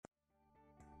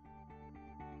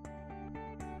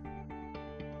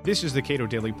This is the Cato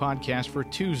Daily Podcast for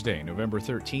Tuesday, November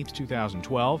 13th,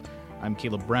 2012. I'm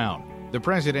Caleb Brown. The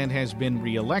president has been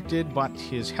reelected, but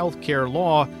his health care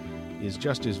law is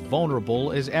just as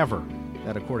vulnerable as ever.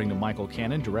 That according to Michael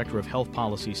Cannon, Director of Health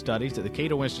Policy Studies at the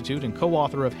Cato Institute and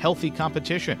co-author of Healthy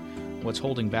Competition, What's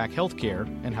Holding Back Health Care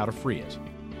and How to Free It.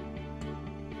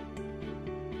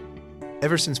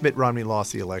 Ever since Mitt Romney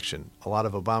lost the election, a lot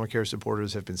of Obamacare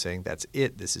supporters have been saying that's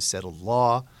it, this is settled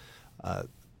law.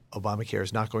 Obamacare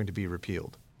is not going to be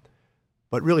repealed.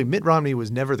 But really, Mitt Romney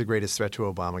was never the greatest threat to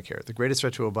Obamacare. The greatest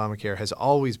threat to Obamacare has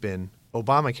always been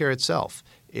Obamacare itself.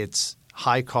 Its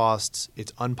high costs,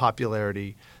 its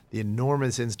unpopularity, the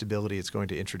enormous instability it's going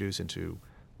to introduce into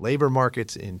labor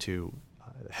markets, into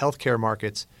healthcare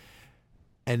markets.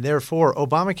 And therefore,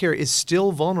 Obamacare is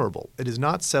still vulnerable. It is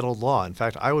not settled law. In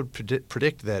fact, I would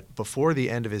predict that before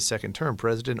the end of his second term,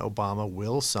 President Obama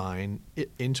will sign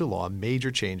into law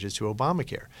major changes to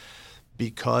Obamacare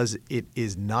because it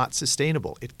is not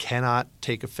sustainable. It cannot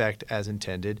take effect as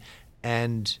intended.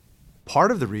 And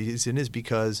part of the reason is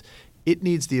because it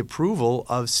needs the approval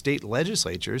of state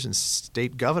legislatures and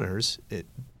state governors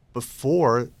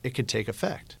before it can take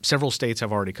effect. Several states have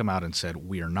already come out and said,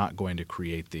 we are not going to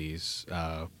create these,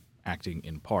 acting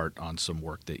in part on some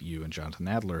work that you and Jonathan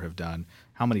Adler have done.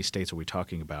 How many states are we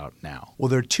talking about now? Well,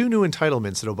 there are two new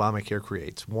entitlements that Obamacare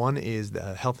creates. One is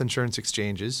the health insurance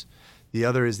exchanges. The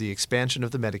other is the expansion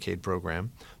of the Medicaid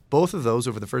program. Both of those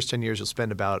over the first 10 years will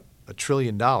spend about $1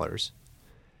 trillion.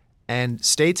 And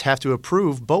states have to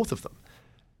approve both of them.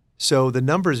 So the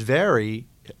numbers vary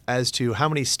as to how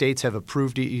many states have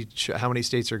approved each, how many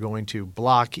states are going to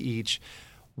block each.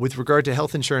 With regard to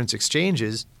health insurance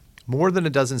exchanges, more than a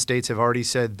dozen states have already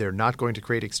said they're not going to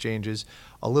create exchanges.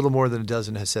 A little more than a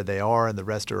dozen has said they are, and the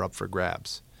rest are up for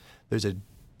grabs. There's a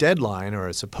deadline or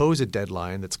a supposed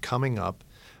deadline that's coming up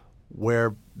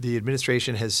where the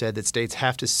administration has said that states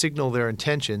have to signal their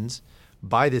intentions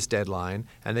by this deadline,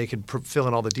 and they can fill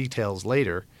in all the details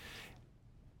later.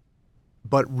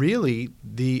 But really,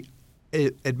 the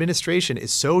administration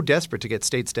is so desperate to get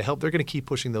states to help, they're going to keep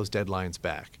pushing those deadlines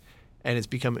back. And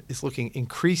it's looking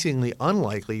increasingly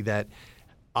unlikely that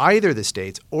either the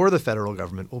states or the federal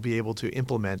government will be able to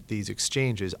implement these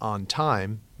exchanges on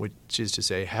time, which is to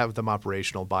say have them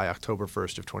operational by October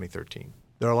 1st of 2013.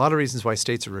 There are a lot of reasons why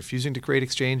states are refusing to create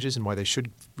exchanges and why they should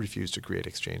refuse to create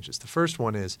exchanges. The first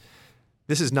one is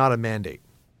this is not a mandate.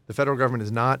 The federal government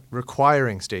is not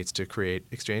requiring states to create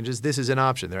exchanges. This is an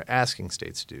option. They're asking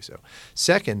states to do so.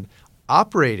 Second,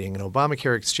 operating an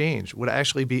Obamacare exchange would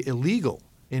actually be illegal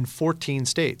in 14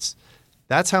 states.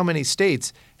 That's how many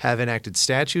states have enacted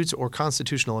statutes or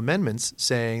constitutional amendments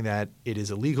saying that it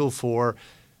is illegal for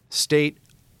state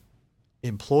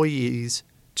employees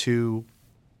to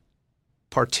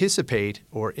participate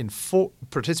in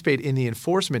the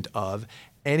enforcement of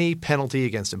any penalty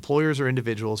against employers or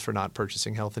individuals for not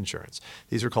purchasing health insurance.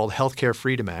 These are called Healthcare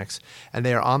Freedom Acts, and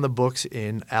they are on the books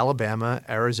in Alabama,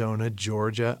 Arizona,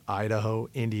 Georgia, Idaho,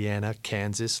 Indiana,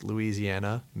 Kansas,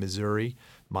 Louisiana, Missouri,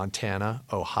 Montana,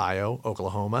 Ohio,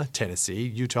 Oklahoma, Tennessee,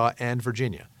 Utah, and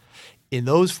Virginia. In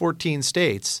those 14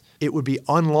 states, it would be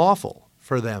unlawful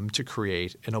for them to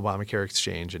create an Obamacare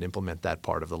exchange and implement that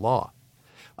part of the law.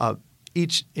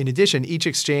 In addition, each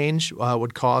exchange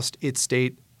would cost its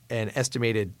state an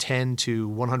estimated $10 to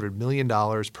 $100 million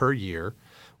per year,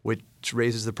 which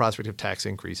raises the prospect of tax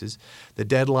increases. The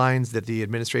deadlines that the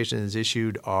administration has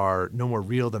issued are no more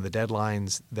real than the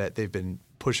deadlines that they've been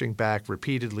pushing back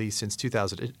repeatedly since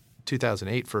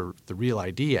 2008 for the Real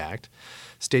ID Act.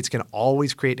 States can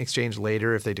always create an exchange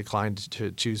later if they decline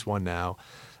to choose one now.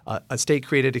 A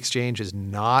state-created exchange is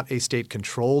not a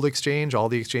state-controlled exchange. All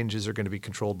the exchanges are going to be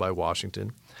controlled by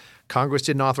Washington. Congress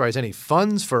didn't authorize any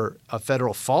funds for a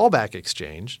federal fallback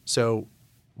exchange, so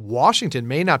Washington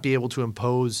may not be able to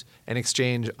impose an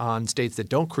exchange on states that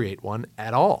don't create one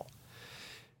at all.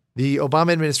 The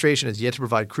Obama administration has yet to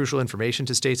provide crucial information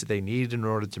to states that they need in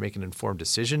order to make an informed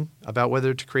decision about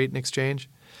whether to create an exchange.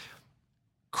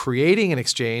 Creating an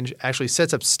exchange actually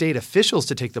sets up state officials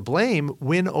to take the blame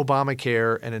when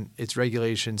Obamacare and its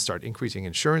regulations start increasing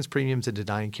insurance premiums and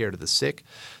denying care to the sick.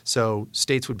 So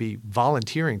states would be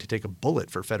volunteering to take a bullet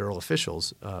for federal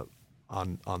officials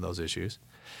on those issues.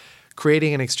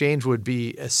 Creating an exchange would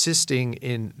be assisting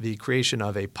in the creation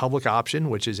of a public option,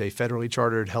 which is a federally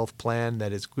chartered health plan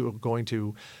that is going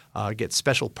to get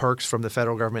special perks from the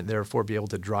federal government and therefore be able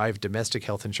to drive domestic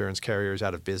health insurance carriers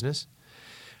out of business.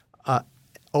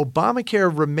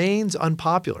 Obamacare remains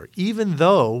unpopular, even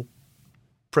though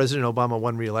President Obama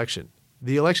won re-election.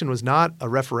 the election was not a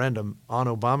referendum on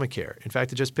Obamacare. In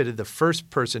fact, it just pitted the first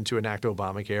person to enact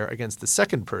Obamacare against the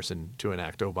second person to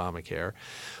enact Obamacare.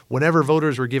 Whenever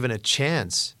voters were given a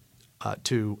chance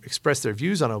to express their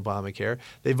views on Obamacare,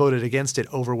 they voted against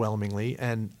it overwhelmingly.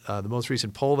 And the most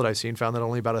recent poll that I've seen found that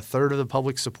only about a third of the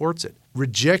public supports it.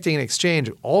 Rejecting an exchange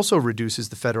also reduces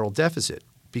the federal deficit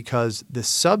because the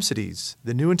subsidies,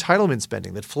 the new entitlement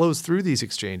spending that flows through these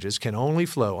exchanges can only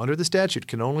flow under the statute,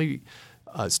 can only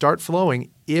start flowing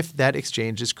if that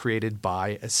exchange is created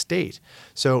by a state.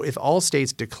 So if all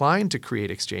states decline to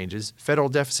create exchanges, federal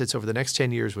deficits over the next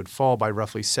 10 years would fall by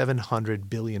roughly $700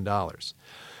 billion.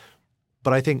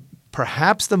 But I think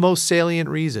perhaps the most salient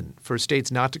reason for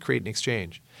states not to create an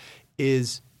exchange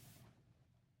is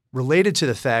related to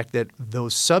the fact that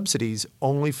those subsidies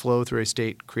only flow through a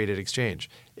state-created exchange.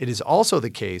 It is also the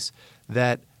case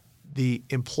that the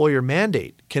employer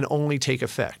mandate can only take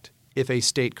effect if a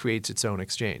state creates its own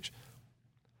exchange.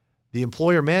 The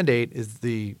employer mandate is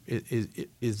the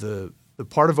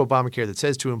part of Obamacare that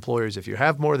says to employers, if you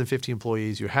have more than 50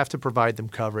 employees, you have to provide them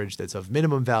coverage that's of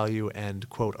minimum value and,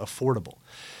 quote, affordable.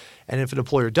 And if an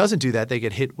employer doesn't do that, they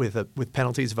get hit with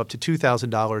penalties of up to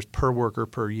 $2,000 per worker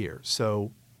per year.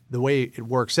 So the way it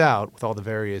works out with all the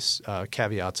various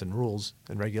caveats and rules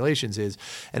and regulations is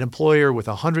an employer with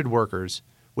 100 workers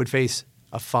would face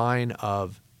a fine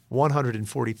of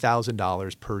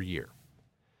 $140,000 per year.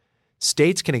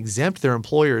 States can exempt their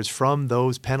employers from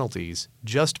those penalties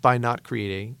just by not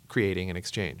creating an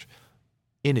exchange.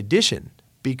 In addition,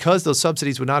 because those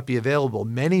subsidies would not be available,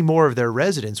 many more of their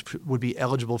residents would be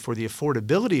eligible for the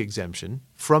affordability exemption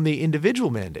from the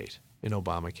individual mandate in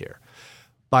Obamacare.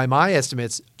 By my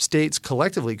estimates, states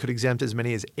collectively could exempt as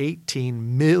many as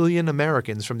 18 million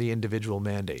Americans from the individual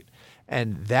mandate.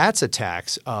 And that's a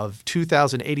tax of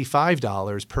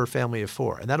 $2,085 per family of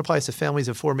four. And that applies to families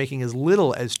of four making as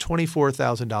little as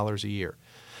 $24,000 a year.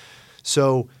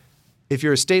 So if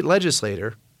you're a state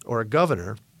legislator or a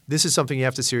governor, this is something you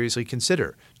have to seriously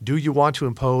consider. Do you want to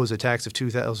impose a tax of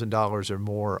 $2,000 or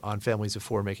more on families of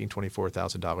four making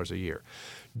 $24,000 a year?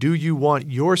 Do you want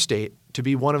your state to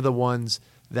be one of the ones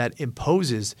that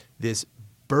imposes this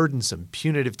burdensome,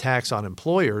 punitive tax on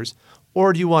employers?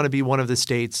 Or do you want to be one of the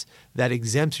states that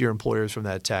exempts your employers from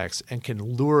that tax and can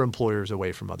lure employers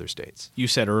away from other states? You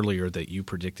said earlier that you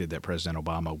predicted that President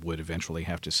Obama would eventually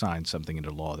have to sign something into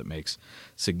law that makes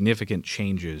significant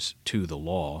changes to the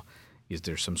law. Is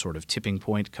there some sort of tipping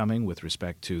point coming with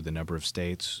respect to the number of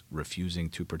states refusing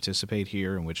to participate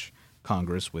here, in which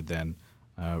Congress would then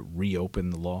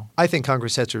reopen the law? I think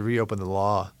Congress has to reopen the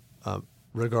law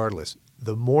regardless.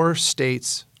 The more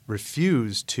states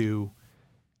refuse to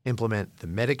implement the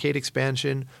Medicaid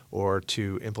expansion or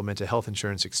to implement a health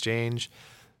insurance exchange,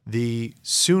 the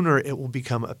sooner it will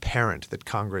become apparent that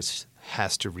Congress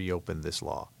has to reopen this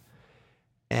law.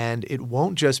 And it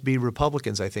won't just be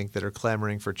Republicans, I think, that are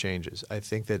clamoring for changes. I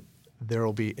think that there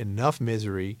will be enough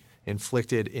misery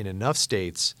inflicted in enough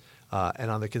states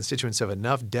and on the constituents of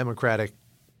enough Democratic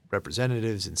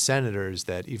representatives and senators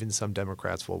that even some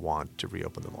Democrats will want to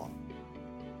reopen the law.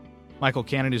 Michael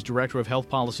Cannon is Director of Health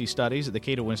Policy Studies at the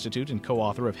Cato Institute and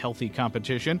co-author of Healthy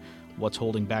Competition, What's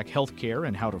Holding Back Healthcare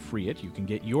and How to Free It. You can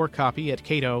get your copy at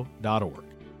cato.org.